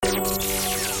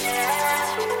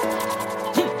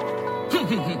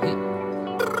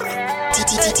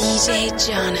DJ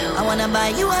Jono. I wanna buy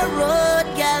you a road,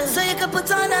 girl, so you can put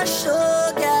on a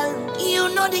show, girl. You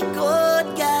know the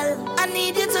code, girl. I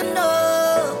need you to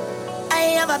know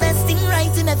I have a best thing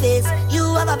right in the face.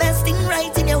 You have a best thing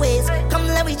right in your waist. Come,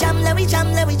 let me jam, let me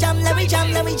jam, let me jam, let me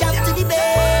jam, let me jam to the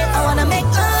bass. I wanna make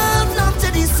love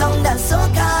to this song that's so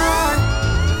calm.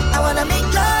 I wanna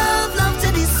make love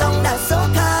to this song that's so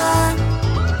calm.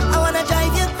 I wanna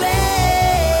drive you crazy,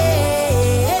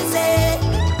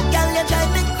 girl, you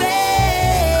drive me crazy.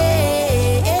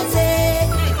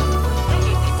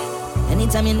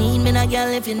 Anytime you need me, now, girl,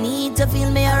 if you need to feel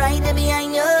me, alright, there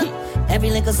behind you. Every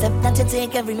little step that you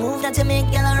take, every move that you make,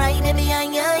 girl, alright, there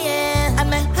behind you, yeah. And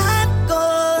my heart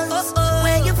goes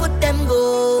where your foot them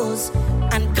goes,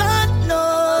 and God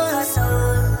knows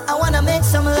I wanna make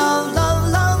some love, love,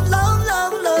 love, love,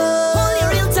 love, love. Hold you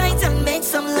real tight and make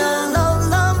some love, love,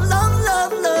 love, love,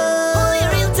 love, love. Hold you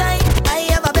real tight. I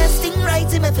have a best thing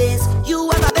right in my face. You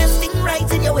have a best thing right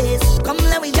in your waist. Come,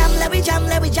 let me jam, let me jam,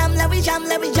 let me jam, let me jam,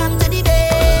 let me jam to the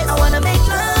bass. I wanna make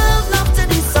love to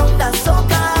this song that's so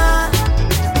calm.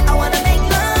 I wanna make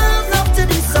love to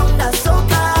this song that's so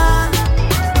calm.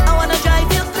 I wanna drive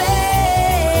you crazy,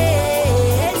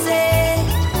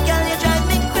 girl, you drive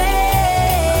me crazy.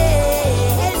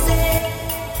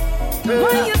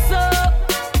 Why you so?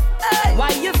 Why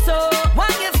you so? Why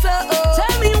you so?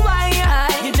 Tell me why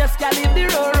you just can't leave the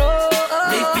road.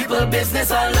 Leave people business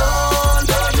alone.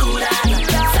 Don't do that.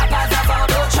 Zappa,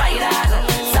 don't try that.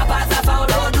 Zappa,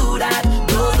 don't do that.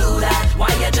 Don't do that.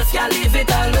 Why you just can't leave it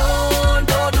alone?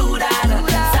 Don't do that.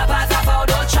 Zappa,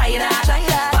 don't try that.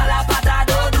 Palapata,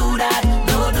 don't do that.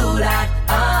 Don't do that.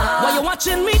 What you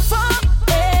watching me for?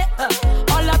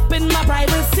 All up in my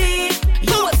privacy.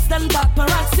 You a stand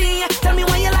paparazzi. Tell me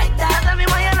why you like that. Tell me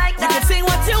why you like that. You can say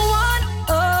what you want.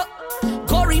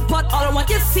 Go report all what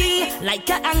you see. Like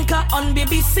an anchor on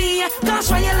BBC. Gosh,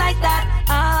 why you like that?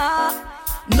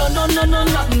 No,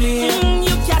 not me.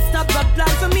 You can't stop the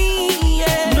plan for me.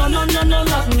 Yeah. No,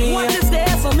 not me. What is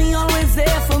there for me? Always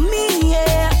there for me.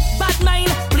 Yeah. Bad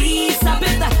mind, please stop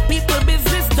it. People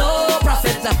business, no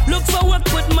profit. Look for work,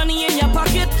 put money in your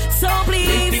pocket. So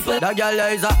please. The girl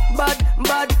is a bad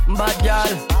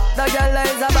girl. The girl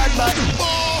is a bad.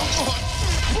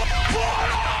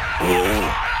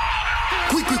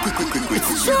 Quick.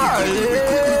 Charlie.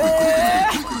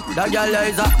 The girl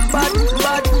is a bad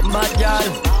girl.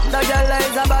 The girl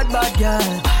is a bad girl.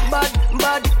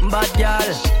 Bad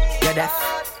girl. Yeah, that.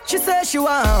 She says she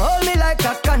want hold me like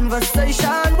a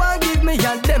conversation. Want give me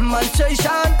a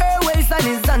demonstration. Her waistline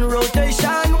is on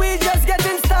rotation. We just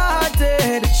getting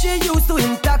started. She used to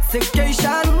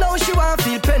intoxication. Now she want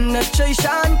feel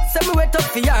penetration. Send me wait up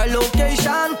for your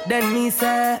location. Then me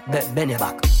say, bend your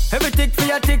back. Every tick for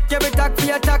your tick, every tack for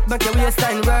your tack. Make your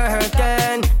waistline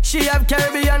working. She have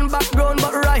Caribbean background,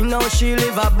 but right now she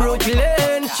live a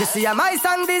Brooklyn. She see my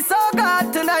song be so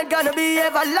good tonight, gonna be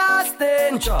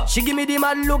everlasting. She give me the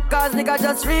mad look, cause nigga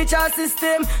just reach her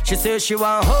system. She say she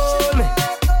want hold me,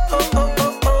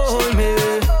 hold me.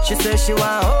 She say she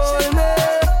want hold me,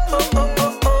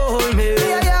 hold me.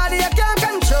 Yeah, you can't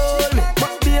control me,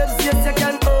 but babes, yes you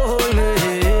can hold me,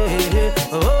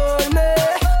 hold me.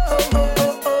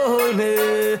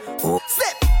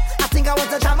 Step. I think I want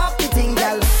to jam up the thing,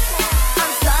 girl,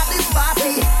 and start this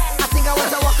party. I think I want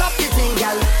to walk up the thing,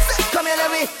 girl. Step, come here,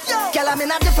 let me. Girl, I'm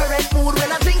in a different mood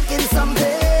when I'm drinking something.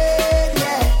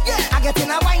 Yeah. I get in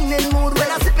a whining mood when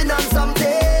I'm sipping on something.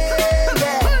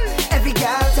 Yeah. Every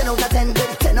girl 10 out of 10,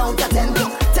 10 out of 10,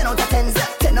 10 out of 10,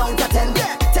 10 out of 10,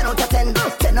 10 out of 10,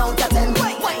 10 out of 10.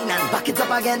 Wine and back it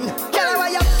up again. Girl, I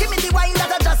want you give me the wine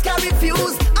that I just can't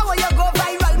refuse. I want you go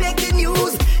viral, make the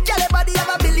news. Girl, your body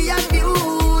have a billion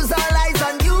views. All eyes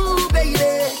on you,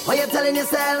 baby. What you telling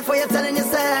yourself? What you telling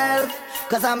yourself?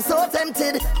 Cause I'm so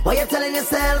tempted. What you telling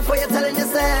yourself? What you telling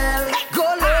yourself? Go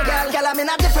low, girl. Girl, I'm in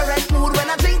a different mood when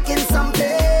I'm drinking something.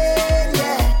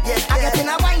 Yeah. I get in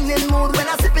a whining mood when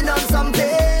I'm sipping on something.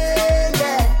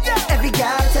 Yeah. Every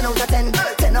girl 10 out of 10,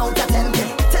 10 out of 10,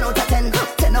 10 out of 10,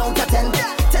 10 out of 10,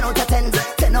 10 out of 10,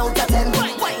 10 out of 10.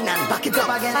 Wine and back it up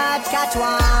again. Catch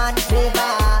one,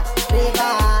 flavor.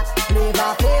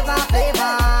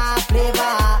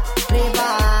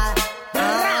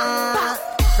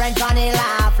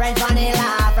 French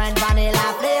vanilla,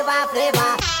 flavor.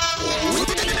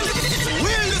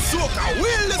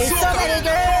 It's so many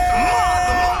girls.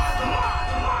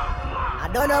 I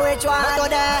don't know which one to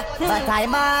there, but I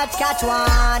must catch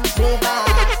one. Flavor.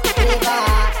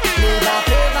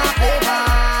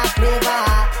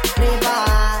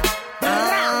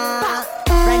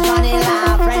 French vanilla,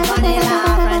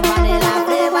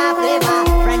 flavor.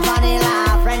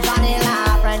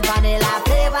 French vanilla,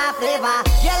 flavor.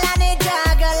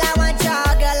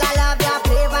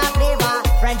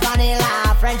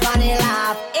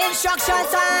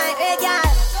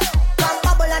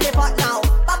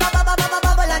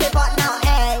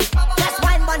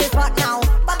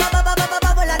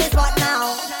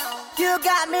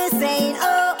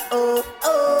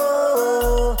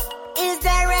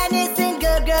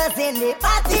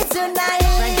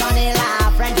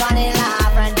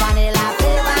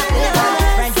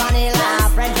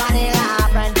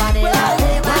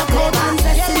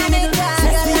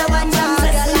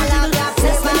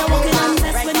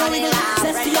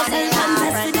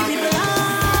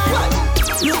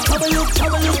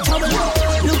 trouble, look trouble.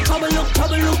 Look trouble, look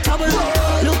trouble, look trouble.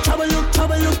 Look trouble, look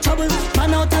trouble, look trouble.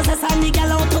 Man out as a sandy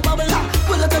gal out to bubble.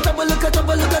 Look at trouble, look at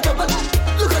trouble, look at trouble.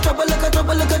 Look at trouble, look at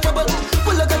trouble, look at trouble.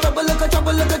 Look at trouble, look at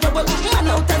trouble, look at trouble. Man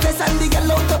out as a sandy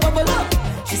gal out to bubble.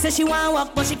 She says she wanna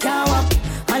walk, but she can't walk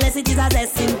unless it is a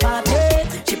zesting party.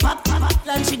 She pop, pop, pop,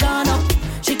 and she gone up.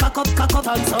 She cock up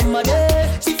on somebody.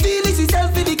 She feeling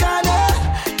herself in the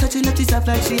corner, touching up herself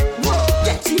like she.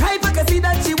 Yeah, she hype, I can see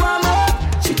that she warm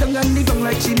up. She tongue on the gong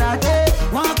like she not.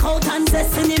 Walk out and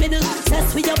zest in the middle.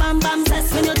 Zest with your bam bam,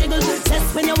 zest when you jiggle.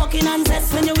 Zest when you're walking and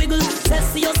zest when you wiggle.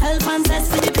 Zest for yourself and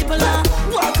zest for the people.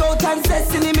 Walk out and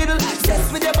zest in the middle.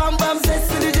 Zest with your bam bam,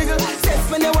 zest when you jiggle.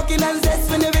 Zest when you're walking and zest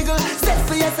when you wiggle. Zest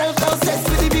for yourself now, zest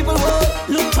for the people.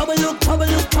 Look trouble, look trouble,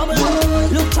 look trouble.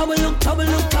 Look trouble, look trouble,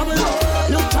 look trouble.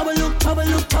 Look trouble, look trouble,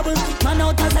 look trouble. Man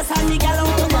out as a sandy gal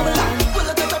out to bubble.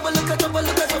 Look at trouble, look at trouble,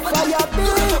 look at trouble. Look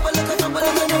at trouble, look at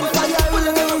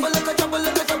trouble,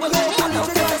 look at trouble.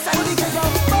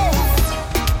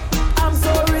 I'm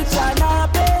so rich and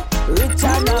happy, rich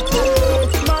and happy.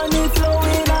 Money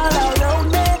flowing all around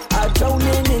me, I'm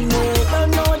drowning in it. Don't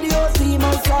know the whole team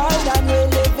outside and we're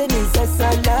living in such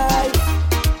a life.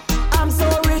 I'm so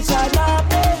rich and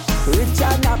happy, rich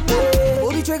and happy.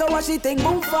 Pull the trigger, watch the thing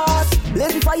move fast.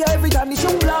 Blaze the fire every time the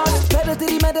shoe blast. Pedal to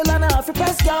the metal and I have to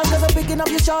press gas. Cause I'm picking up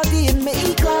your shorty in my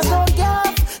E-class. Don't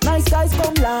gap, nice guys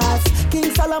come last.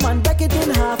 King Solomon, break it in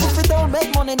half. If it don't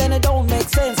make money, then it don't make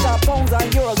sense. Got pounds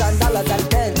and euros and dollars and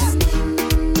pence.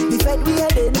 The Fed we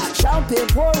heading, champagne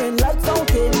pouring like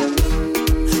fountain.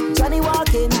 Johnny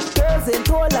walking, girls in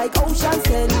tour like Ocean's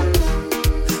 10.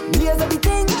 Blaze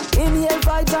everything, inhale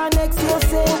vibes and exhale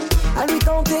sin. And we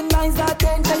counting nines or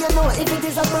 10. Cause you know if it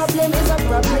is a problem, it's a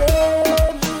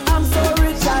problem. I'm so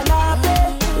rich and happy,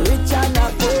 rich and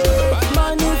happy.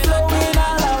 Money flowing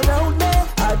all around me,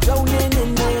 I'm drowning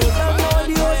in it. I'm on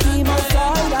the whole team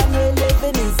outside and we're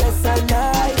living in such a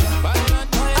life.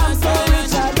 I'm so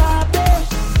rich and happy.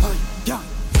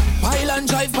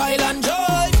 Pile and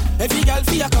drive. Every girl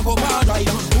feel a cock up and ride.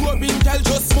 Whooping girl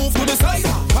just move to the side.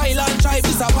 Pile and drive,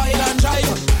 this a pile and drive.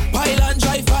 Pile and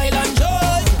drive, pile and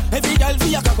drive. Every girl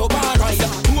feel a cock up and ride.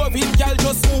 Whooping girl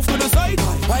just move to the side.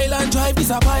 Pile and drive, this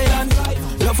a pile and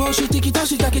drive. Love how she take it and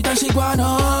she take it and she go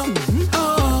on.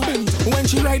 When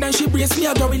she ride and she brace me,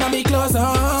 I go in and me clothes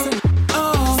on.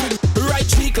 Right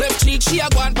cheek, left cheek, she a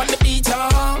go on the beat.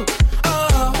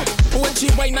 When she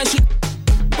whine and she,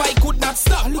 I could not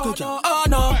stop. Look at you. Oh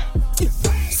no.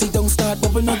 Sit down, start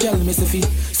bubble no girl, Miss Sophie.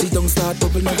 Sit down, start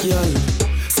bubble no girl.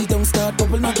 Sit down, start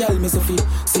bubble no girl, Miss Sophie.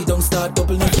 Sit down, start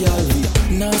bubble no girl.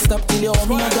 Now stop till you owe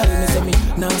me no girl, Miss me.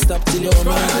 Now stop till you owe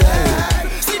me no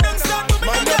girl. Sit down, start bubble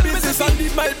no girl, Miss Sophie. I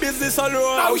leave my business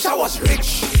alone. I wish I was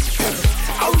rich.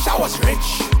 I wish I was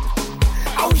rich.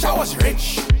 I wish I was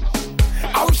rich.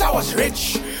 I wish I was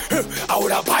rich. I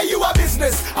woulda buy you a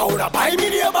business. I woulda buy me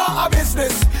neighbor a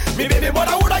business. Me baby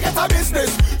mother woulda get a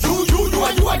business. You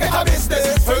and you a get a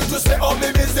business. First to stay on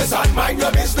the business and mind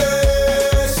your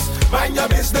business. Mind your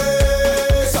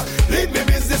business. Leave me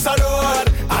business alone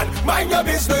and mind your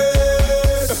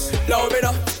business. Love me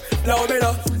now. Love me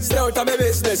now, stay out of my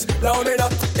business. Love me now,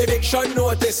 eviction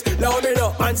notice. Love me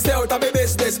now, and stay out of my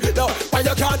business. Now, when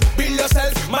you can't build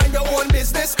yourself, mind your own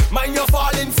business. Mind your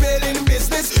falling, failing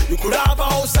business. You could have a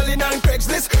house selling on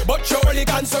Craigslist, but you only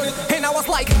can sell it. And I was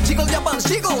like, jiggle your buns,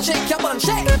 jiggle, shake your buns,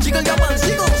 shake. Jiggle your buns,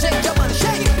 jiggle, shake your buns,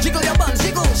 shake. Jiggle your buns,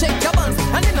 jiggle, shake your buns.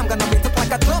 And then I'm gonna beat it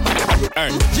like a drum.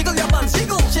 Jiggle your buns,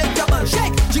 jiggle, shake your buns,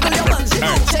 shake. Jiggle your buns,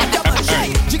 jiggle, shake your buns,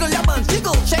 shake. Jiggle your buns,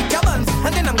 jiggle, shake your buns.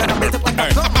 And then I'm gonna beat it like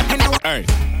a drum. Hey,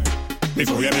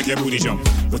 before you make your booty jump,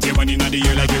 put your money in the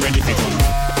air like you're ready for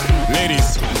jump.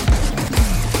 Ladies,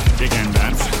 you can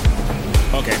dance.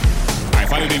 Okay, I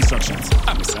follow the instructions.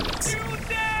 I'm silent.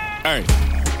 Hey,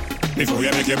 before you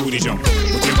make your booty jump,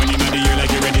 put your money in the air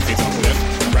like you're ready for jump.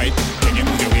 Left, right, then you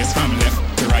move your waist from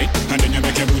left to right, and then you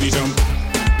make your booty jump.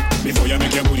 Before you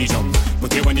make your booty jump,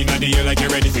 put your money in the air like you're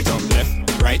ready for jump.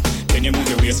 Left, right, then you move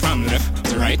your waist from left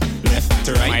to right, left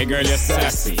to right. My girl, you're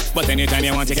sassy, but anytime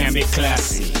you want, you can be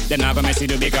classy. Then I'm gonna mess you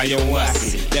do because you're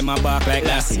wassy. Then my bark like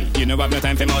Lassie. You know I've no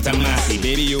time for mouth and massy.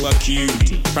 Baby, you a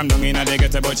cutie. From down in the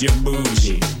ghetto, but you're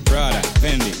bougie. Prada,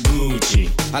 Fendi,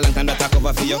 Gucci. A long time that talk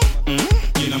over for you.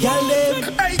 You know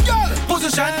hey, girl,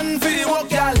 position for the walk,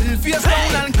 girl. Face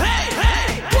down and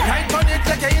hey. Right on it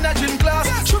like you're in a gym class.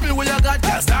 Show me what you got,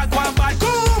 girl. Start going back.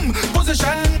 Boom,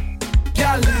 position,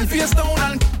 girl. Face down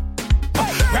and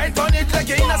right on it like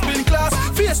you're in a spin class.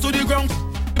 Face to the ground,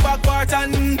 back part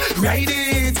and ride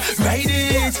it, ride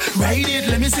it, ride it.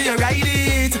 Let me see you ride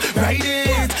it, ride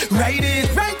it, ride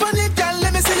it. Right on it, girl.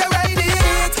 Let me see you ride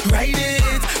it, ride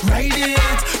it, ride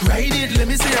it. ride it. Let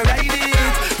me see you ride it,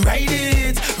 ride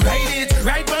it, ride it.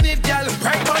 Right on it, gal,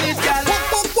 right on it, gal.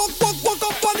 Walk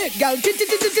up on it, gal. Tip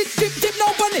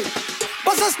now on it.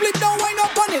 Bust a split down, wind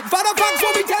up on it. Father facts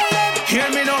what we tell them. Hear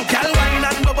me now, gal, wine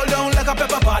and bubble down like a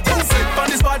pepper pot. Don't slip on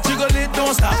this spot, jiggle it,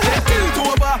 don't stop. Then tilt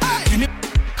over,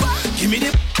 give me the.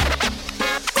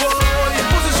 Oh, your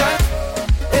position.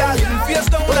 Yeah, you face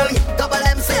down and double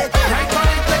MC. Right on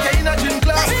it like you're in a gym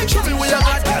class. Show me where you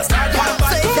got, girl, start your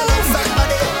back. Say if you love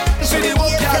somebody, see the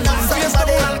walk, gal, face down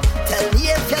and tell me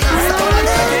if you love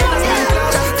somebody.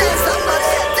 Just tell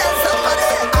somebody,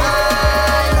 I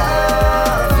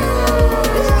love you.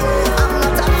 I'm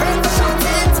not afraid to shout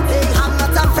it. I'm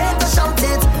not afraid to shout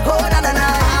it. Oh na na na,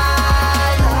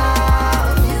 I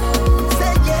love you.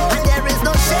 Say yeah, and there is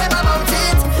no shame about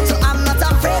it. So I'm not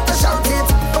afraid to shout it.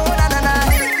 Oh na na na.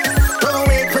 Don't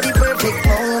wait for the perfect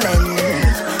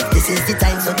moment. This is the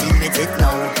time, so deal with it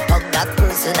now. Hug that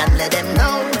person and let them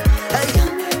know. Hey,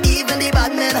 even the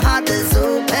bad men heart is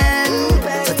open.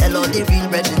 So tell all the real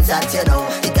brethren that you know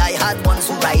the die hard ones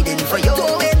who riding for you.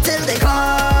 Don't wait till they come.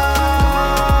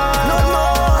 No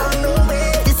more.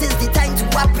 This is the time to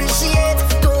appreciate.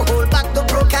 Don't hold back, don't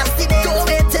procrastinate. Don't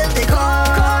wait till they come.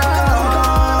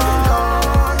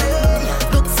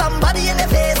 Look somebody in the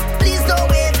face. Please don't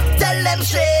wait. Tell them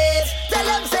straight. Tell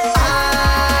them say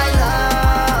I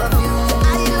love you.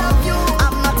 I love you.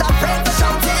 I'm not afraid to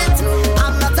shout it.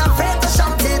 I'm not afraid to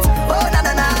shout it. Oh na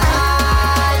na na.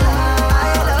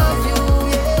 I love you.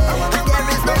 Yeah. And there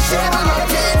is no shame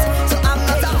about it. So I'm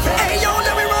not afraid. Hey yo,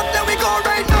 let me rock, let me go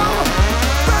right now.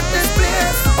 Rock this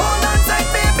place. Hold on tight,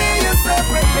 baby, you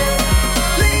separate me.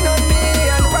 Lean on me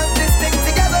and rock this thing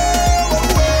together. Whoa,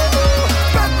 whoa,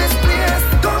 whoa. Rock this place.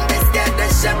 Don't be scared, the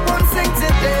ship won't sink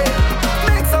today.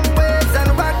 Make some waves and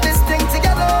rock this thing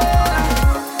together.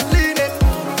 Lean in,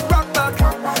 rock back,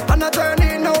 and I turn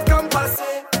in no compass.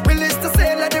 Release the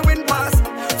sail, let the wind pass.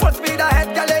 Full speed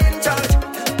ahead, girl, you in charge.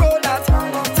 Roll that,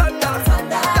 turn that,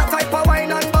 that type of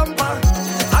wine and bumper.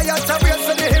 I had to brace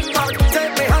for the impact.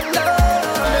 Take me hand down.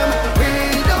 We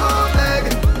don't beg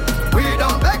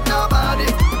nobody.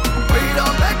 We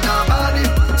don't beg nobody.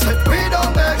 Say we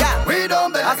don't beg, we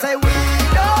don't beg. I say we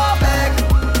don't beg.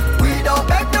 We don't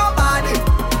beg nobody.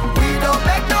 We don't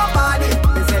beg nobody.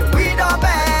 They say we don't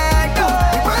beg. No.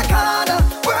 Work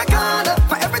harder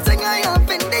for everything I have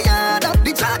in the yard.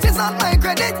 The charges on my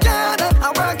credit card. I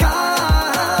work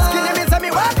hard. Skinny me say me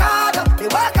work harder. Me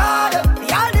work harder. Me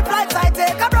all the flights I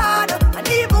take abroad. And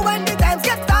even when the times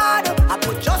get hard, I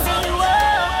put just in the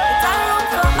world. It's a room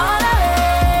for all of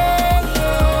it,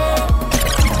 yeah.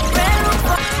 Red room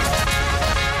for.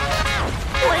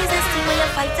 What is this thing where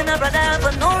you're fighting a brother?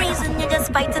 For no reason, you're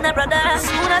just fighting a brother.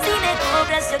 Soon as you make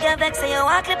progress, you get vexed. So you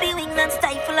walk clip your wings and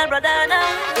stifle a brother now.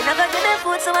 You never give me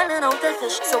food, so I learn how to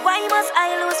fish. So why must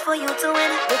I lose for you to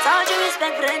win? With all due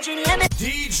respect for the engineer, me.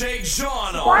 DJ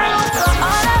Jono. Red room for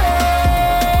all of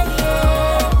it,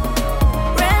 yeah.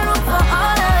 Red room for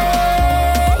all of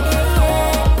it,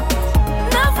 yeah.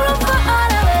 Enough room for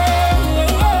all of it,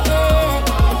 yeah.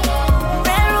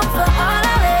 Red room for all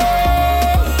of it,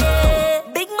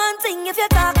 yeah. Big man thing, if you're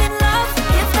talking love,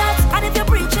 give that. And if you're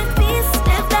preaching peace,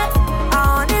 live that.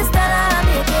 Honest that I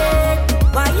make it.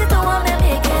 Why you don't want to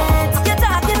make it? You're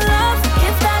talking love,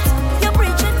 give that. You're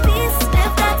preaching peace,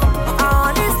 live that.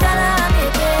 Honest that I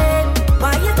make it.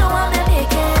 Why you don't want to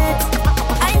make it?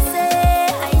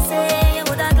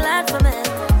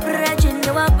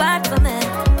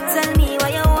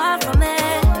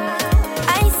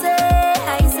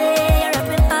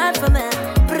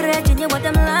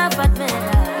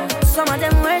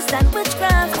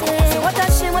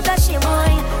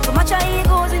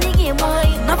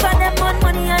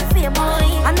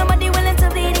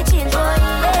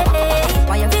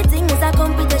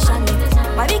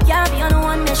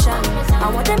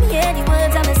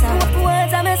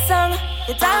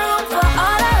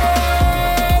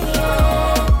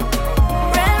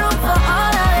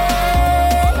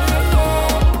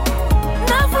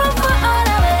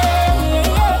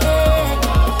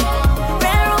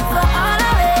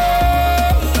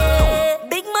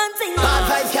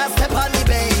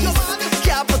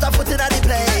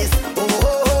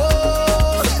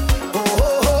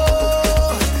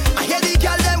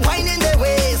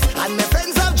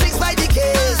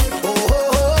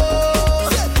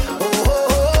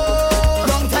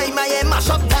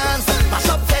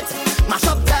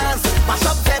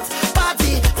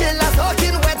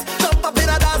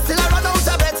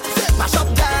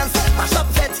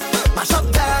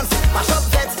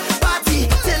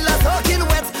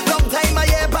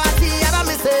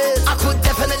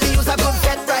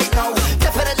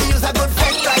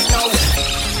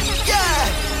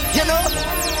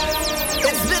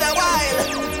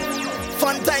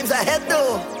 1 times ahead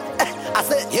though. I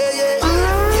said, yeah, yeah,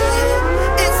 yeah,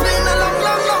 yeah. It's been a long,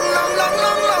 long, long, long, long,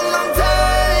 long, long, long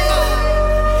time.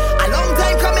 A long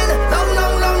time coming, long,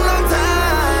 long, long, long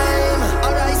time.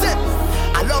 Alright, said,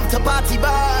 I love to party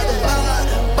bad,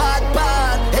 bad,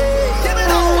 bad. Hey, give me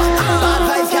now. Bad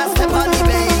vibes can't step on the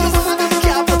bass.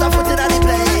 Can't put a foot in the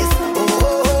place. Oh,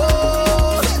 oh,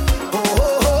 oh,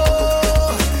 oh,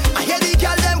 oh. I hear the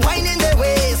girl them whining their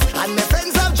ways, and my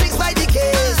friends have drinks by the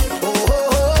case. Oh, oh,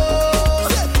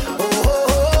 oh, oh,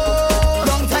 oh.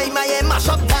 Long time I hear mash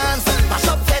up dance, mash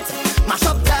up fet, mash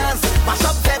up dance, mash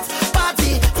up fet.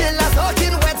 Party till I'm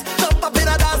soaking wet. Jump up in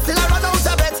a dance till I run out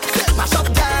of breath. Mash up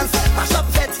dance, mash up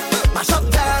fet, mash up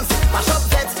dance, mash up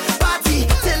fet. Party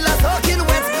till I'm soaking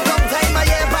wet. Long time I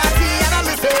hear party and I'm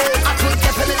missing. I could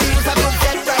definitely use a good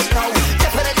fet right now.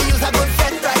 Definitely use a good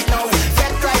fet right now.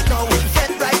 Fet right now,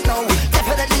 fet right now.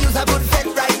 Definitely use a good fet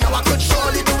right now. I could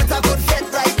surely do it a good fet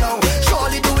right now.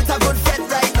 Surely do it a good fet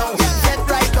right now. Fet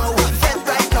right now, fet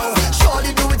right now.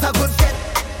 Surely do it a good fet.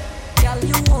 Girl,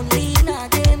 you only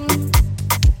nagging.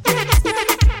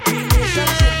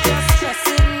 Relationship just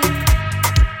stressing.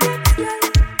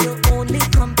 You're only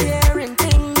comparing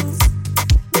things.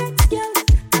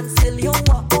 And still you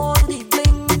want all the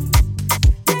bling.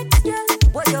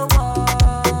 What you want?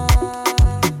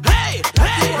 Hey,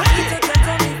 hey, You want me to get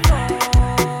on the floor.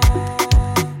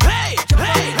 hey,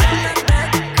 hey, hey.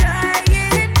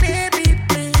 Crying, baby,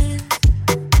 please.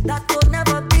 That could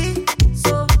never be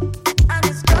so. And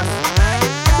it's just like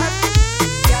that.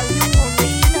 Girl, you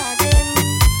only nagging.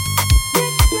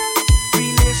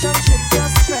 Relationship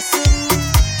just stressing.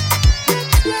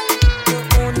 You're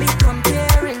only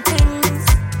comparing things.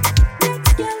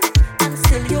 And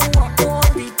still you want all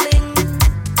the bling.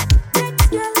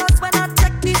 Cause when I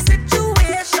check the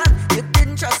situation, you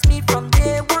didn't trust me from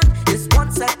day one. This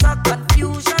one set of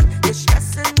confusion, you're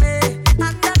stressing me.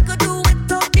 And I could do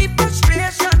without the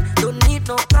frustration. Don't need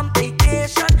no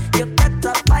complication. You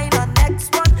better find a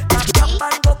next one. Back up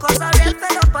and go, cause I real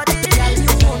fed up of this. Girl,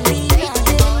 you only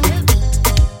nagging.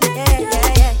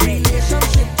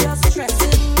 Relationship just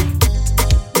stressing.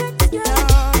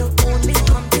 You're only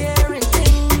comparing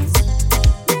things.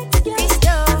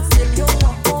 Still you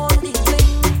want all the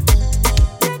bling.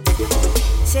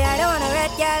 Say I don't want a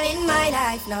red girl in my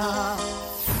life, no.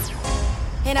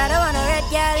 And I don't want a red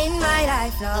girl in my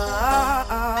life, no.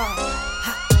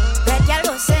 Red girl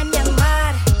go send you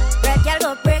mad. Red girl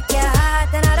go break your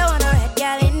heart. And I don't want a red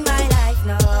girl in my life,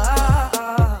 no.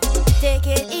 Take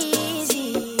it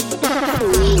easy.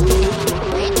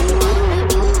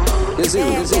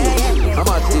 I'm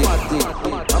a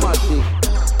dick.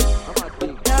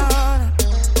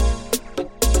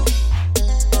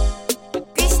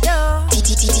 Cristo.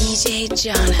 DJ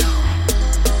Jono.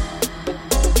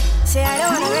 Say I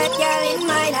don't want a red girl in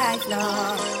my life, no.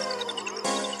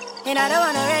 And I don't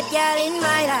want a red girl in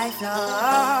my life, no.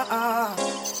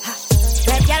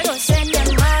 Red girl go send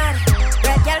you mad.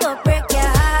 Red girl go break your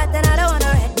heart. And I don't want a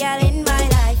red girl in my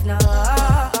life, no.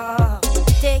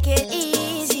 Take it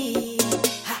easy.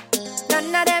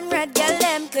 None of them red girl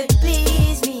them could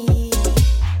please me.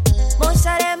 Most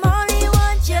of them only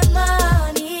want your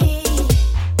money.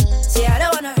 Say I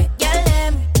don't want a red girl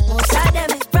them. Most of them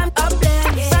is from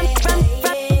Upland, yeah.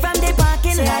 From the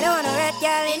parking Say I lot. don't want a red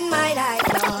girl in my life,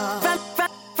 no.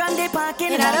 From the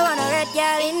parking And I don't lot. want a red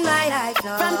girl in my life,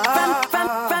 no.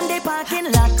 From the parking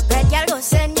lot. Red girl go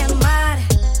send you mad.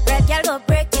 Red girl go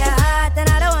break your heart. And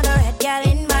I don't want a red girl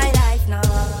in my life, no.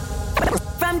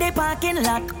 From the parking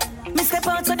lot. Me step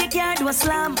out so the car do a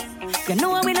slam. You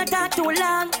know we not talk too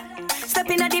long. Step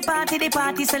in at the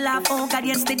party say laugh. Oh God,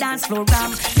 yes, the dance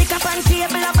program. Pick up and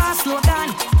table a bar slogan.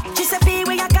 She say pay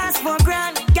where you cost for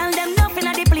grand. Girl them nothing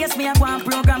at the place me a go on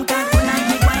program. Can't go night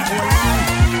me quite hold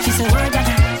on. She say word that.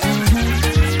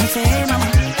 Me say hey mama.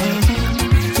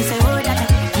 She say word that.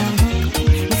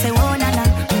 Me say oh nana.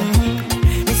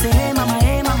 Me say hey mama,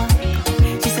 hey mama.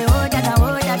 She say oh dada,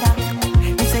 oh dada.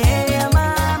 Me say hey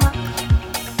mama.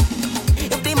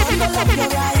 If the man don't love you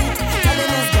right, tell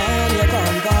him it's gone, you're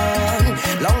gone.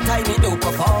 Long time we do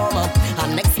perform,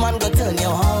 and next man go turn you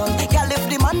on. Girl, if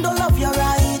the man don't love you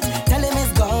right, tell him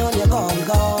it's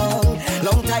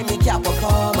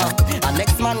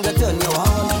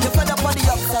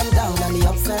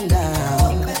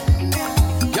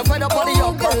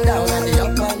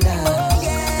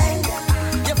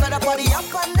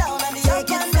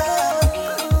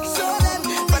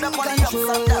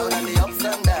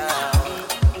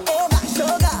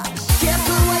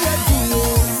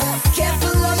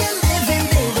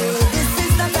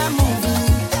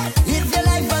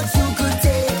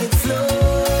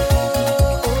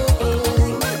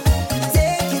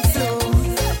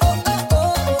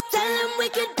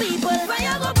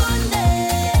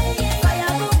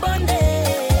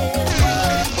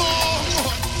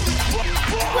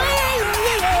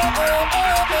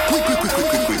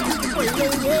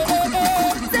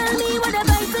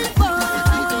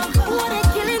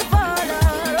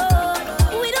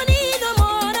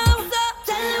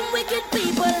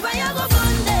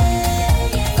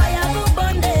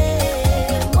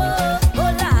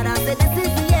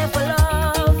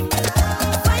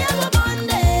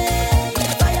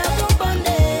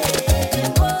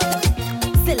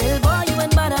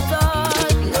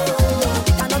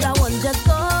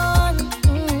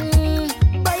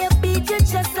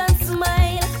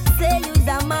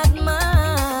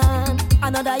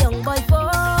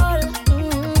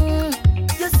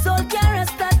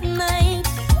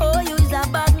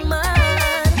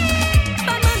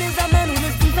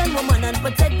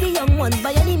ones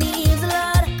by any means,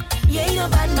 Lord. You ain't no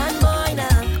bad man, boy,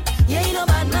 now. You ain't no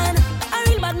bad man. A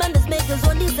real bad man just make his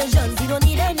own decisions. He don't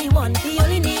need anyone, he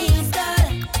only needs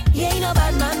God. You ain't no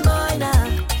bad man, boy, now.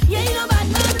 You ain't no bad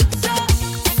man. So,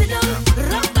 sit down,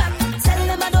 rock back. Tell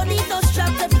them I don't need no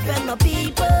strap to defend my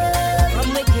people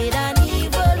from wicked and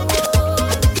evil. Whoa.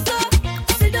 So,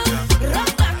 sit down,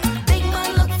 rock back. Big man,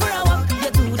 look for a walk.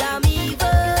 You're too damn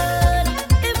evil.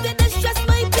 If they distress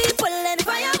my people, then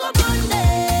fire go burn them.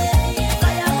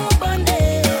 Fire go burn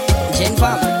them. Gen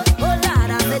Fam. Oh Lord,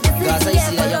 I said this is Gaza, you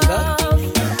see that young girl?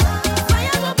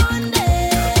 fire go burn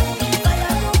them.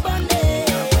 Fire go burn them.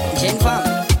 Gen Fam.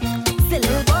 Still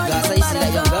burn Gaza, you see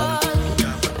that young girl?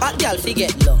 Hot girl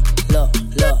forget low.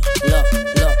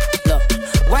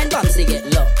 Wine bombs get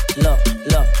low.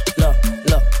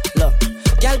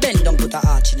 Girl bend down, put a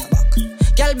arch in your back.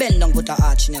 Girl bend down, put a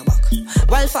arch in your back.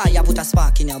 Wildfire, put a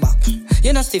spark in your back.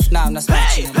 You no stiff now, no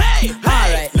spark in your back.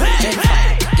 Alright, Gen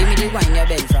Fam, give me the wine you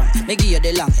bend from. Me give you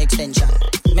the long extension.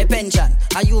 Me pension,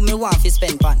 and you me want fi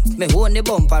spend pan. Me own the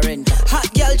bumper rent.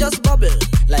 Hot girl just bubble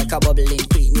like a bubbling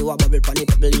queen. You a bubble pon the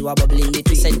bubble, you a bubble in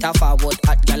between. Center forward,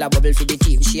 hot girl a bubble for the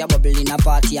team. She a bubble in a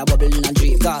party, a bubble in a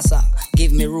dream. Gaza,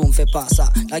 give me room for passer.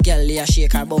 The girl a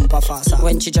shake her bumper faster.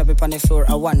 When she drop it on the floor,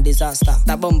 a one disaster.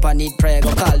 The bumper need prayer,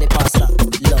 go call the pastor.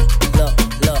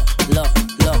 Low.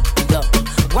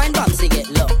 Wine bombs get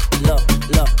low.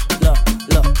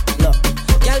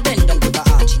 Girl bend down, put a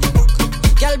arch in your back.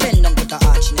 Girl bend down, put a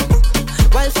arch in your back.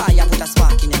 Wildfire, put a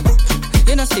spark in your back.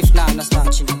 You no stiff now, no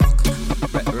starch in your back.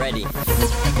 Ready.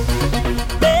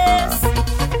 Bass.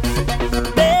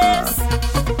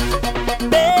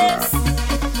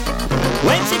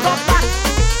 When she come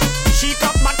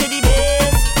back to the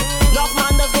base. Love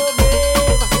man does go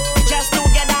brave, just to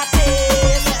get that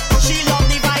taste. She love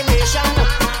the vibration,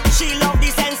 she love the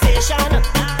sensation.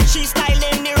 She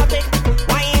styling erotic,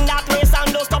 wind that place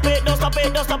and don't stop it.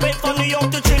 From New York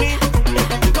to Trini,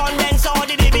 condense all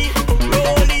the DB,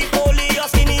 roly poly or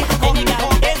skinny.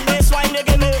 It's bass wine they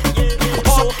give me,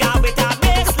 soak her with a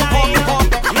bassline.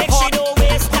 Make she don't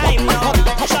waste time now.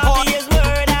 Shawty is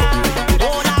murder.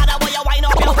 Oh Lord, the way you wind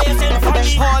up your waist in front of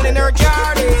me. All in her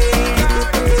garden.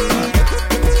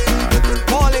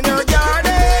 All in her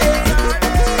garden.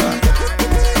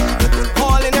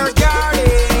 All in her garden.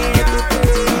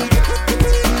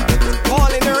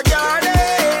 All in her garden.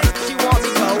 She want me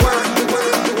to work.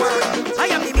 I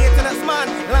am the maintenance man,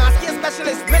 last year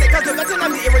specialist. When it comes to vetting,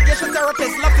 I'm the irrigation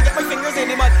therapist. Love to get my fingers in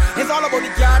the mud. It's all about the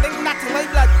garden, not to my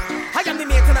blood. I am the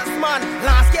maintenance man,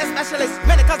 last year specialist.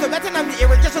 When it comes to vetting, I'm the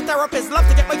irrigation therapist. Love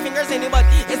to get my fingers in the mud.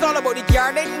 It's all about the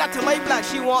garden, not to my blood.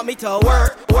 She want me to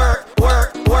work.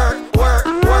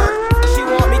 She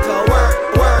want me to work.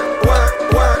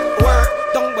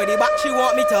 Down by the back, she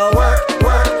want me to work.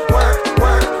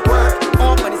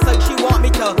 On by the side, she want me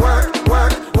to work.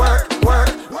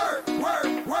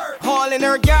 All in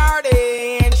her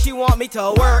garden, she want me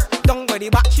to work. Down by the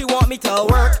back, she want me to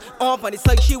work. On by the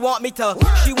side, she want me to.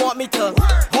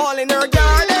 All in her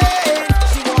garden,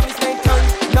 she want me spend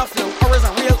time. Nothing, hours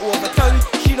are real overtime.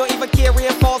 She don't even care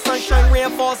rainfall, sunshine.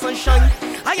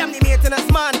 I am the maintenance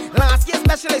man, last year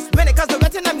specialist. When it comes to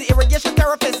vetting, I'm the irrigation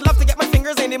therapist. Love to get my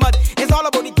fingers in the mud. It's all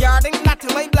about the garden, not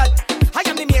to my blood. I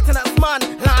am the maintenance man,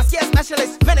 last year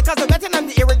specialist. When it comes to vetting, I'm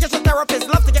the irrigation therapist.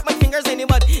 Love to get my fingers in the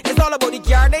mud. It's all about the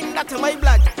garden, not to my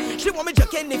blood. She want me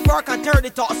jerk in the fork and turn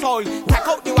it to soil. Take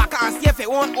out the whacker and see if it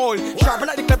won't oil. Sharpen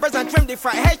up the clippers and trim the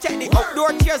front head. Check the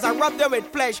outdoor tears and rub them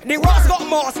with pleasure. The rocks got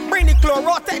moss, bring the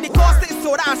chloro, take the caustic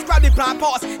soda and scrub the plant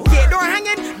pots. Get door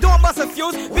hanging, don't bust a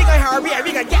fuse. We gon' hurry and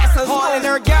we gon' get some all in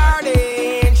her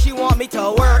garden. She want me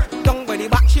to work. Down by the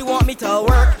back, she want me to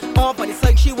work. On by the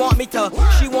side, she want me to.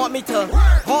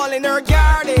 All in her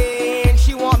garden.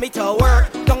 She want me to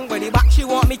work. Down by the back, she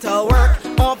want me to work.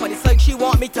 On by the side, she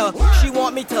want me to.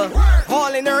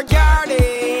 All in her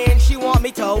garden. She want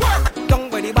me to work. Down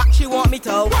by the back, she want me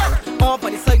to work. On by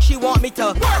the side, she want me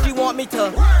to.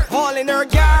 All in her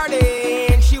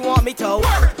garden. She want me to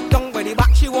work. Down by the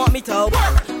back, she want me to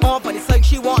work. On by the side,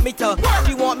 she want me to.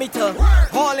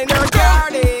 All in her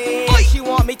garden. She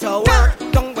want me to work.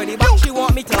 Down by the back, she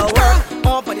want me to work.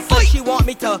 On by the side, she want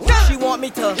me to.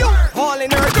 All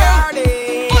in her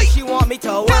garden. She want me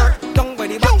to work. Down by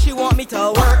the back, she want me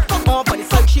to work. On by the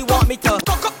side, she want me to.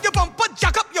 Cock up your bumper,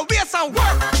 jack up your waist and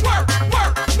work.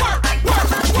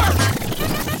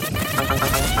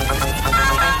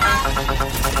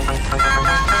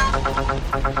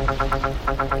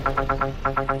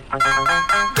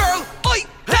 Girl, oi,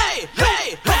 hey,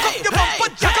 cock up your bumper,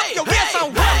 jack up your waist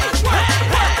and work.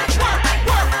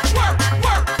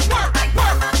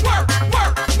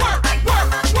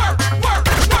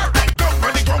 Girl,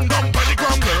 when the ground down.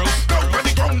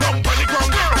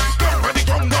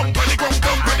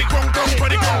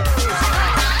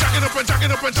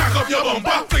 up your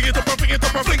bumper. Fling it up and fling it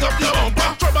up and fling up your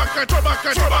bumper. Throw back and throw back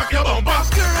and throw back your bumper.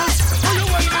 Girls, how you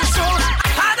whining so?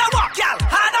 How to walk, y'all?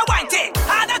 How to wine it?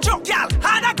 How to jump, y'all?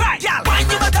 How to grind, y'all? Wine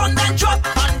you got on then drop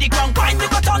on the ground. Wine you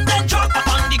got on then drop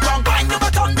on the ground. Wine you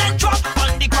got on then drop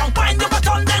on the ground. Wine you got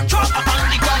on then drop on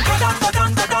the ground. Go down, go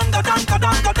down, go down, go down, go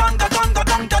down, go down, go down, go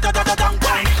down, go down, go down.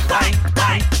 Wine, wine,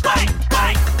 wine, wine,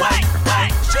 wine, wine,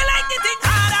 wine. She like the thing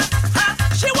harder, huh?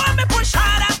 She want me push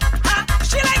harder, huh?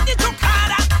 She like the juke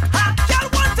harder, huh? Y'all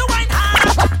want to wine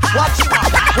harder, huh? What? She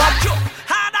want harder juke,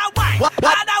 harder wine,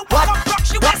 harder walk up, rock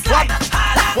she waistline,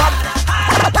 harder, harder,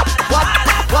 harder.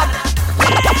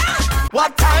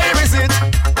 What time is it?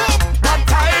 What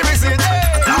time is it?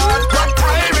 What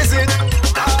time is it?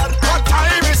 What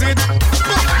time is it?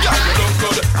 Yeah, you look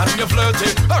good and you're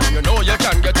flirty, and you know you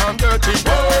can get on dirty.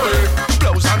 Boy,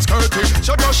 blouse and skirty,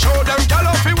 so just show them gal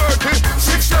off you work it.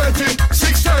 6:30,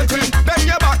 6:30, bend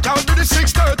your back down to the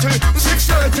 6:30,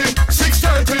 6:30,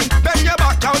 6:30, bend your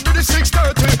back down to the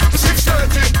 6:30,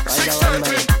 6:30,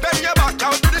 6:30, bend your back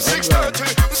down to the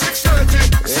 6:30,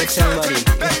 6:30, 6:30,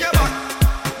 bend your back.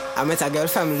 I met a girl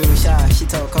from Lucia, she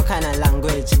talk all kind of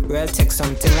language. Real take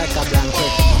something like a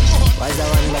blanket. Why's that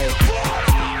one like?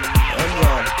 Oh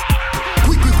God.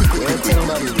 Real thing,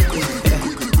 buddy.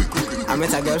 I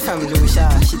met a girl from Lucia,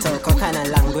 she talk all kind of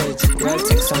language. Real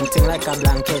take something like a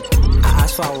blanket. I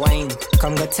asked for wine,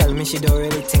 come go tell me she don't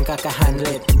really think I can handle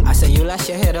it. I say you lash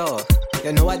your head off.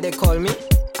 You know what they call me?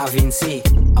 A Vinci,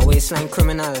 a waistline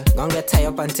criminal. Gonna get tied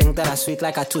up and think that I sweet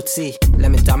like a Tootsie.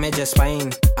 Let me damage your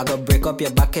spine. I go break up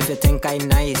your back if you think I'm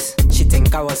nice. She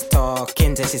think I was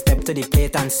talking till she stepped to the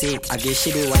plate and sit. I gave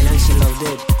she the wine and she loved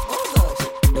it.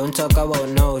 Don't talk about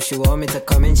no. She want me to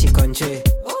come in she country.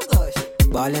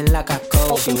 Ballin' like a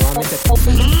cow. She want me to what's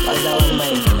that one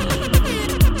by?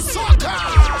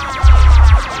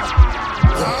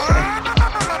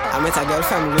 I met a girl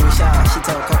from Lucia, she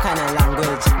talk all kind of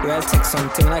language. Real take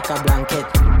something like a blanket.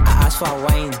 I asked for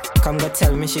wine, come go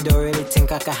tell me she don't really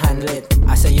think I can handle it.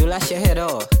 I say you lash your head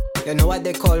off. You know what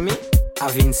they call me? A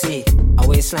Vinci, a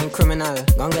waistline criminal.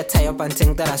 Gonna get tied up and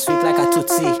think that I sweet like a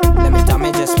Tootsie. Let me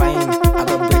damage your spine. I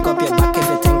go break up your back if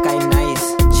you think I'm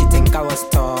nice. She think I was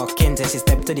talking till she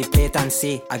stepped to the plate and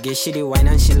see. I gave she the wine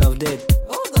and she loved it.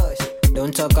 Oh gosh.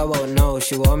 Don't talk about no.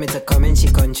 She want me to come in she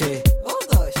country.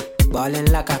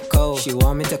 Ballin' like a cow. She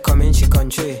want me to come in she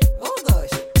country. Oh gosh.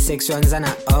 6 runs and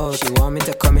a out. She want me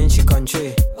to come in she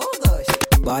country. Oh gosh.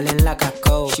 Ballin' like a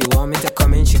cow. She want me to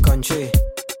come in she country.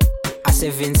 I say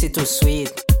Vinci too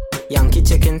sweet. Yankee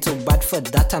chicken too bad for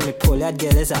that. And me Polish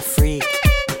girl is a freak.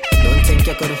 Don't think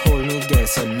you could hold me, girl.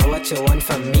 So know what you want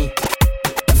from me.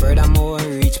 Furthermore, when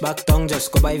we reach back down,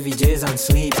 just go buy VJs and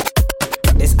sleep.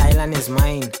 This island is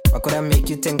mine. What could I make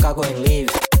you think I go and leave?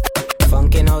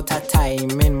 Funkin' out of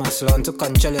timing, must learn to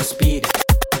control your speed.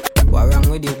 What wrong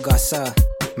with you, Gossa?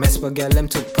 Mess with girl, them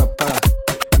too proper.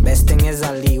 Best thing is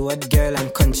a Leeward girl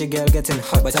and country girl getting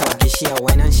hot. But I give she a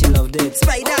wine and she loved it.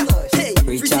 Spider, hey,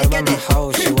 reach out by my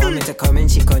house, she want me to come in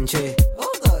she country. Oh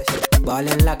gosh.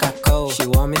 Ballin' like a cow, she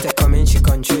want me to come in she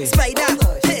country. Spider,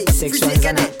 hey, 6 runs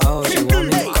and a out, she want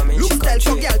me to come in she country. Look style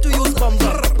for girl to use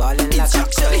bumper. Ballin' like a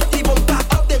cow. Lift the bumper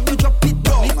up, then you drop it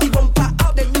down. Lift the bumper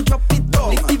up, then you drop it down.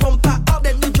 Lift the bumper up,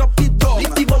 then you drop it down.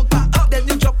 Lift the bumper up, then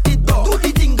you drop it down. Do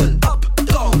the tingle up,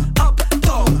 down, up,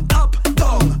 down, up,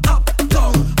 down, up,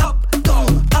 down, up, down,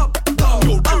 up, down,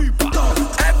 up, down.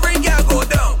 Every girl go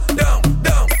down, down,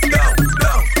 down, down,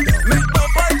 down. Make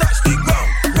bumper touch the ground,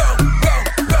 ground, ground,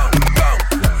 ground, ground.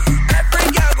 Every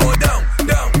girl go down,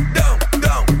 down, down,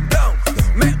 down, down.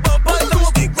 Make bumper touch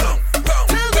the ground, ground.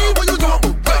 Tell me what you do.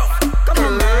 Come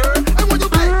on, man. And what you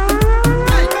play?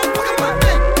 Play. Come on,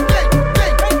 play. Play.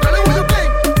 Play. Tell me what you play.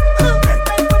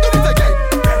 Do it again.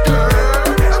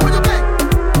 And what you play?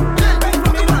 Play.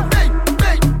 Come on, play.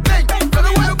 Play. Play. Tell me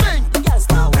what you play.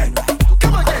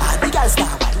 Come on, again. The girl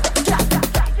star one.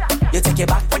 You take it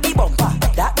back with the bumper.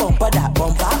 That bumper, that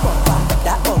bumper, bumper.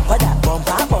 That bumper, that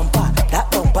bumper, bumper. That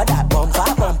bumper, that bumper,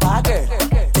 bumper, girl.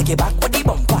 Take it back with the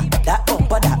bumper. That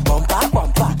bumper, that bumper,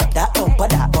 bumper. That bumper,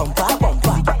 that bumper,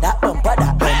 bumper. That bumper,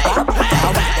 that bumper, bumper.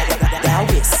 That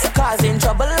waist causing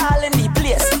trouble all in the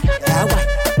place.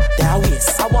 That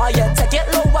waist. I want you take it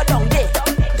lower down there.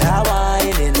 That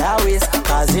wine in that waist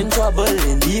causing trouble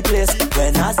in the place.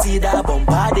 When I see that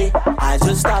bumper day, I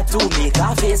just start to make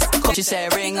a face. She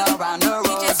said ring around the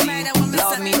rosy.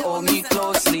 Love me, hold me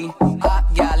closely. Hot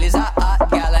gal is a hot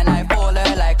gal and I pull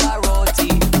her like a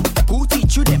roti. Who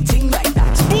teach you them thing like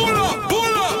that?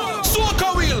 Bulla,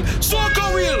 soca wheel,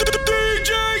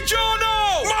 DJ Jono.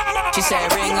 She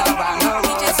said ring around the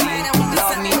rosy.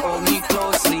 Love me, hold me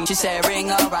closely. She said ring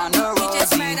around the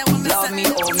rosy. Love me, me,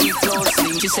 hold me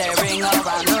closely. She said ring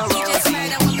around the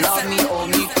rosy. Love me, hold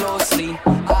me closely.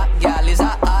 Hot gal is a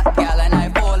hot gal and I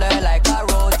bowl her like a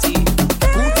roti.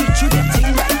 Who teach you that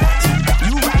thing like that?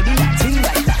 You riding that thing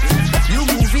like that? You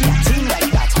moving that thing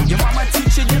like that? Your mama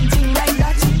teach you them thing like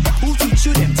that? Who teach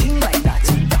you them thing like that?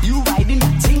 You riding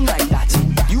that thing like that?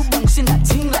 You bouncing that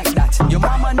thing like that? Your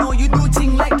mama know you do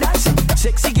thing like that?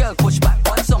 Sexy girl push back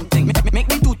on something. Make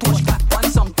me do touch back on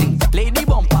something. Lady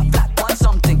bumper flat on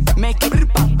something. Make it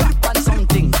rip on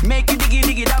something. Make it diggy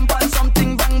diggy damp on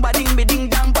something. Bang ba ding be ding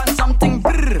damp on something.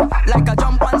 Brr, like a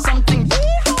jump on something.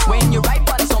 When you ride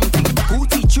on something, who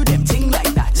teach you them thing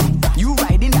like that? You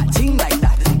riding that thing like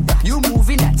that? You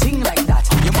moving that thing like that?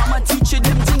 Your mama teach you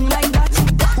them thing like that?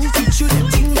 Who teach you them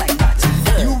thing like that?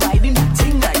 You riding that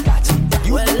thing like that?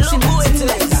 You bouncing that thing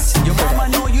like that? Your mama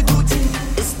know you do thing.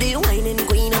 It's the whining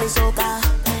queen of the soca.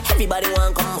 Everybody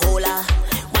want come hold her.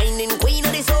 Whining queen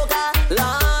of the soca.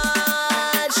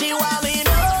 Lord, she want me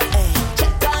to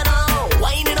check her now.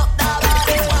 Whining up the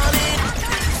body, want me.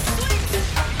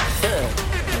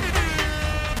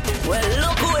 Well,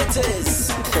 look who it is.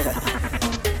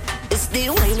 It's the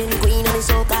whining queen of the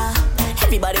soca.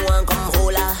 Everybody want come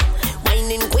hold her.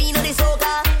 Whining queen of the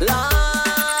soca.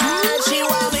 Lord, she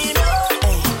want me to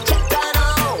check her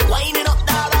now. Whining up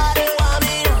the body, want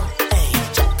me to.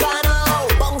 Check her now.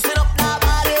 Bouncing up the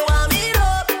body, want me to.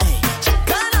 Check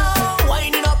her now.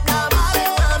 Whining up the body,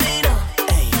 want me to.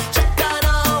 Check her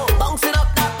now. Bouncing up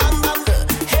the bam bam.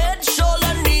 Head,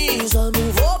 shoulder, knees.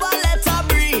 Move over, let her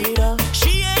breathe.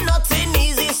 She ain't nothing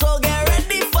easy, so get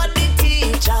ready for the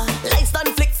teacher. Lights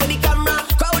done flick for the camera.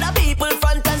 Crowd of people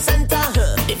front and center.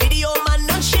 The video man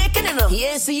not shaking enough. He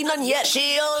ain't seen none yet.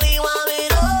 She only want me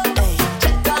to.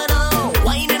 Check her now.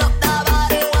 Winding up the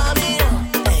body, want me to.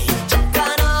 Check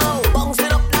her now.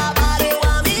 Bouncing up the body,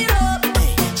 want me to.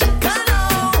 Check her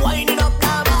now. Winding up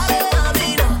the body, want me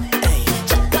to.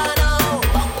 Check her now.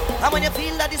 And when you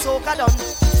feel that the soca done,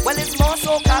 well, it's more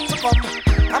soca to come.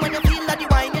 And when you feel that the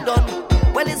whining done,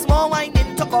 well, it's more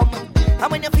whining to come.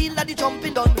 And when you feel that the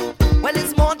jumping done, well,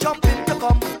 it's more jumping to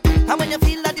come. And when you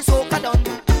feel that the soca done,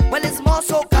 well, it's more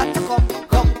soca to come.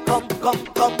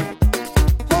 Come.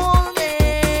 Hold me,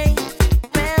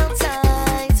 real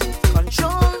tight,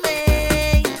 control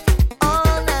me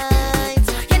all night.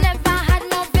 You never had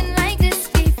nothing like this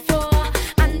before,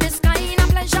 and this kind of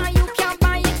pleasure you can't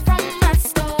buy it from a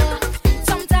store.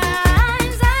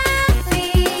 Sometimes I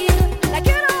feel like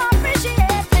you don't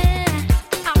appreciate me.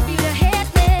 I feel you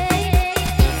hate me.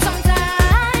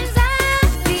 Sometimes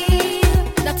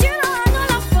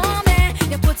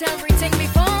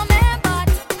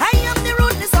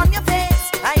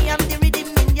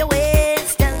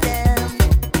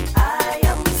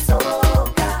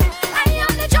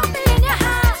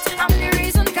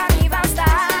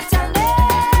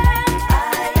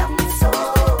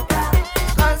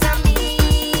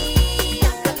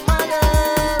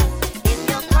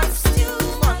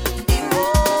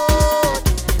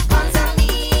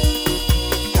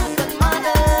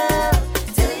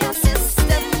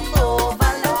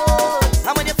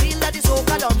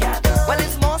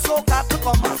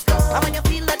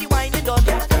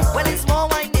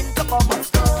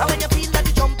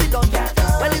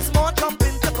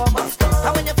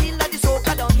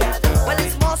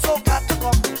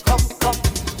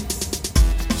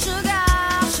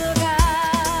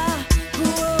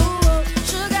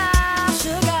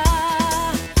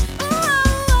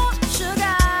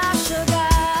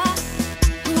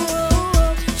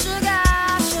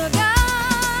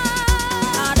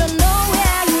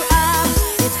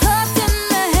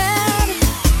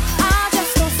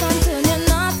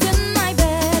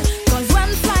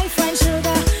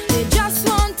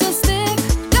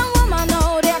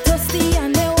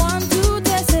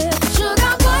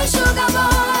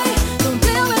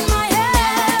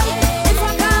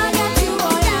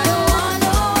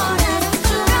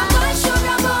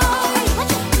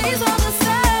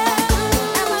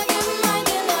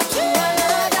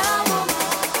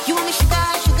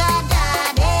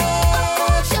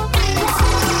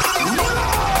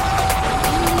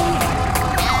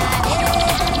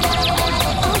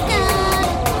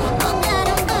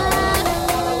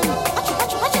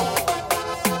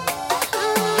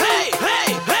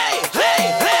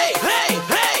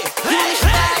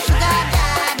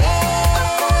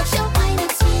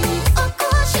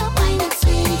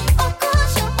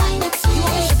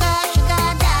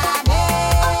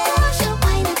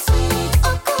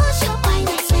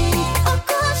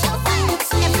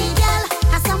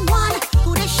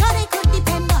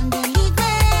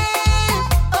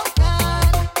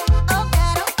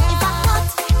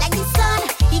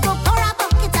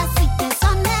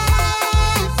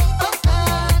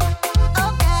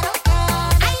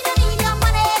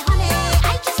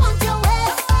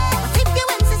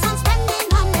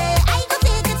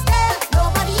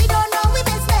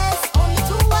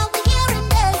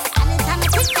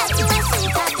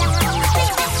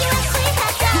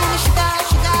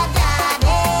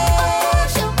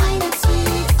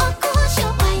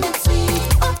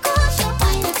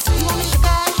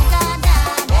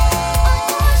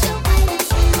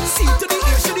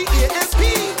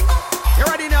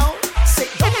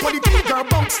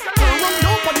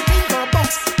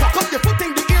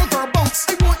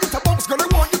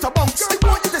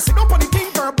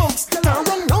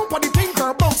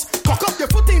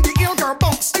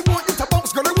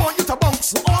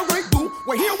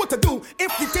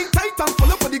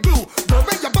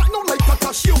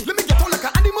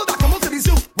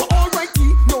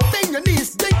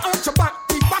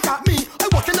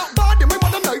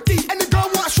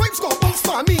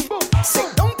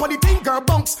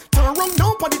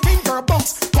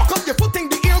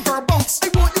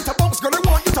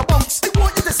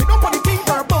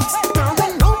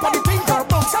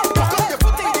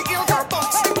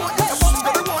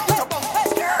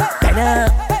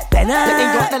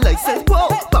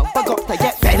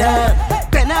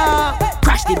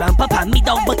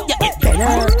it bend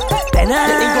up, bend up.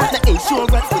 You ain't got the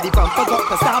insurance with the bumper got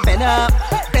to start bend up,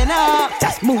 bend up.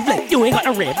 Just move like you ain't got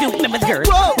no rev. You remember the girl.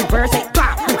 Whoa. Reverse it,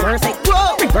 bop. Reverse it,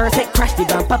 whoa. Reverse it, crash the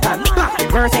bumper, bop.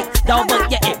 Reverse it, double,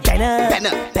 yeah, it bend up, bend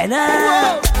up, bend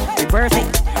up. Reverse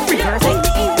it, reverse it,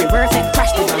 reverse it,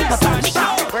 crash the bumper,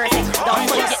 bop. Reverse it,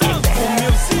 double, yeah, it bend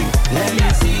up. Let me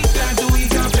see, can do we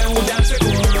can play with that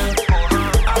second.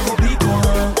 I go be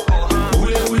gone.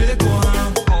 Will it go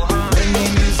on? Let me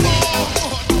music.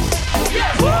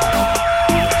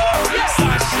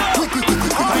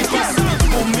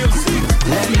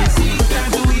 Let me see, can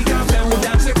do we can play with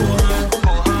that second.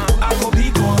 I go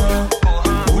be gone.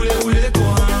 Will it go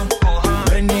on?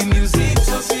 When the music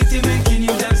so sweet, it making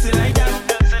you dance it like that.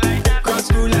 Cross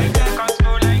screw like that.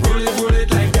 Roll it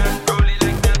like that.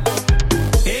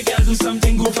 Hey girl, do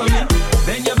something good for me.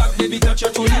 Bend your back, baby, touch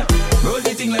your toe. Roll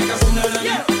the thing like a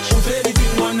tsunami. Play the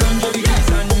thing 100 degrees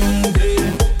and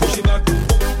then push it back.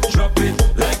 Drop it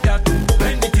like that.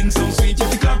 When the thing so sweet, you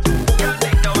pick up.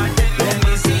 Let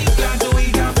me see, can do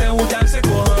we can play with dance it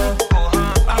go.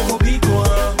 I go be go.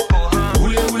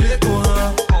 Will it go?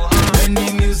 When the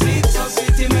music so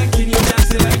sweet, it making you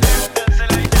dance it like that.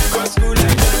 Cross screw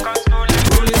like that.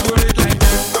 Roll it like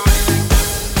that.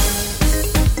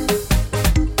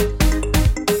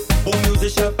 Oh,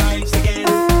 musician vibes again.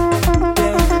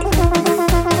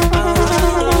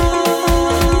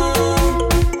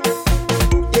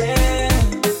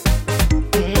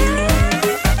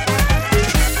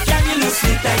 Can you look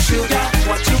sweet like sugar?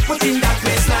 What you put in that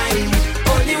waistline?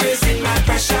 Only raising my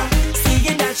pressure.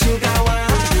 Seeing that sugar wine.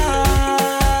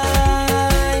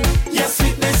 Your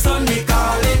sweetness only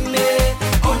calling me.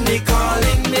 Only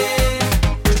calling me.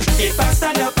 If I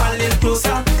stand up a little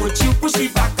closer, would you push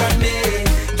it back on me?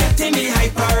 Getting me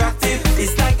hyperactive.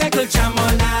 It's like I could jam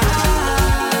all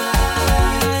night.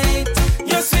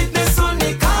 Your sweetness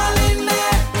only calling me.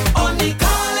 Only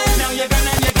calling. Now you're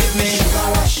gonna give me sugar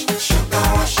rush, sugar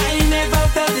rush. I never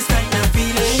felt this kind of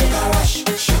feeling. Sugar rush,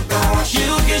 sugar rush.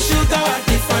 You give sugar a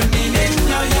different meaning.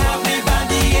 Now you have me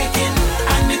body aching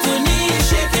and me to knees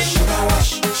shaking. Sugar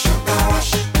rush, sugar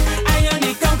rush. I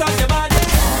only come 'cause your body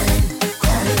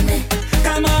calling me.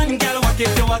 Come on, girl, walk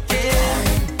it, you walk it.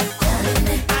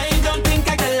 I don't think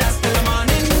I can last till the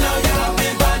morning. Now you have me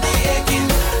body aching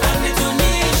and me to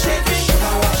knees shaking.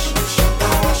 Sugar rush,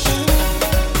 sugar rush.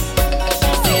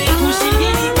 Pushing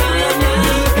it down,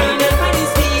 kind of body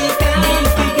speaker.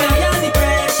 Speaker, you're the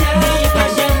pressure.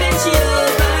 And then bend she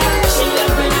over. She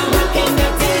love when I'm walking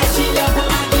that day. She love when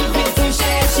I give it to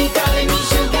share. She calling me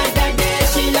sugar daddy.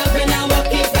 She love when I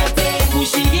walk it that day.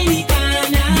 Pushing it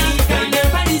down, kind of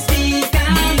body speaker.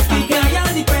 Speaker,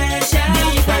 you're the pressure.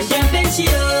 And then bend she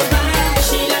over.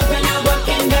 She love when I'm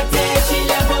walking that day. She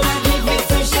love when I give it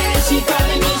to share. She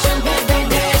calling me sugar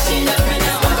daddy. She love when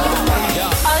I walk it that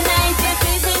day. All night you're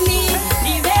pleasing me,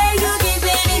 the way you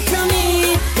giving it to me.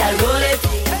 Girl,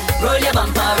 roll your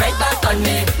bumper right back on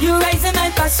me. You raising my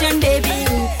passion, baby,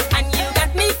 and you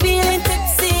got me feeling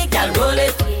tipsy. Girl, roll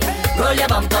your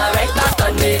bumper right back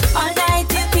on me. All night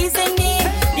you're pleasing me,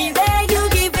 the way you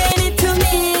giving it to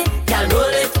me. Girl,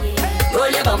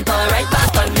 roll your bumper right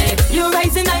back on me. You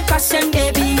raising my passion,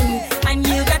 baby, and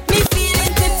you got me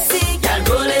feeling tipsy. Girl,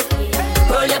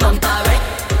 roll your bumper right.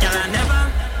 Girl,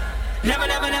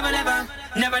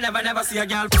 I never see a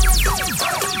girl.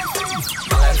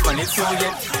 Balance when it's so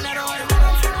yet.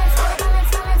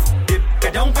 Dip,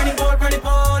 get down on the pole,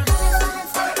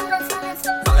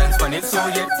 Balance when it's so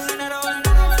yet.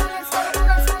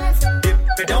 Dip,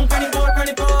 get down on the pole,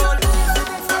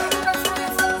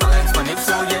 Balance when it's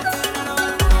so yet.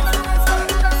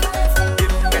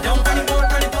 Dip, get down on the pole,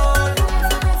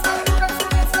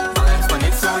 Balance when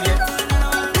it's so yet.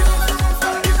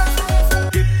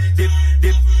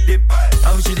 Dip.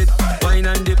 How she did, wine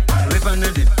and dip, whip and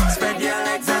a dip. Spread your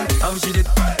legs and how she did,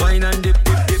 wine and dip.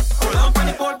 Pull on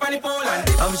the pole and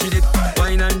dip. How she did,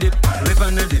 wine and dip, whip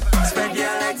and a dip. Spread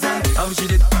your legs and how she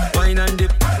did, wine and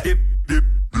dip.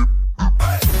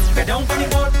 Get down on the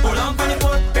pole, pull on the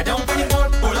pole. Get down on the pole,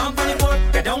 pull on the pole.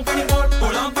 Get down on the pole,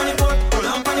 pull on the pole. Pull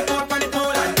on the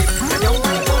pole and dip. Get down on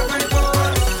the pole,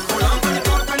 pull on the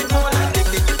pole and dip.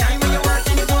 The time when you work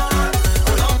in the pole,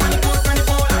 pull on the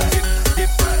pole and dip.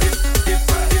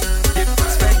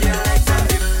 Spread your legs and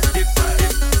dip.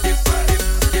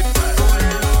 Go and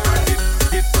lower and dip.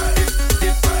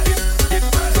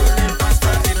 Rolling fast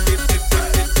and dip.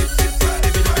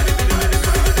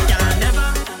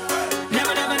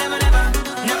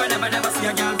 Girl, I never see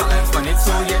a girl balance when it's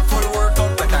so yet. Full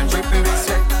workout, but can't drip in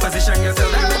respect. Position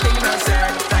yourself, everything I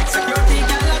said. Like security,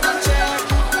 girl, I don't check.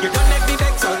 You don't make me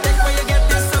vex, so take where you get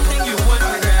this. Something you won't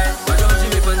regret. But don't she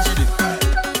whip and she dip,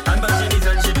 and but she needs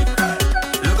and she dip.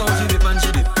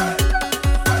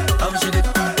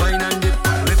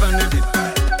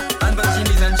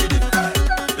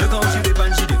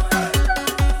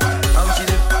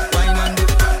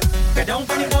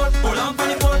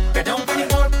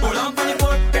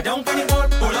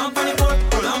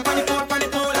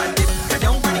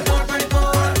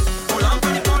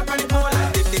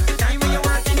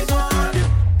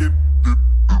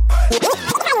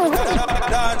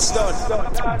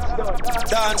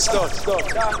 Dance done.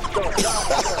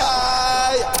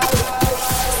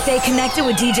 Stay connected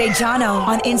with DJ Jono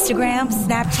on Instagram,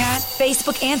 Snapchat,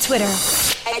 Facebook, and Twitter.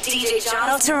 At DJ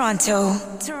Jono Toronto.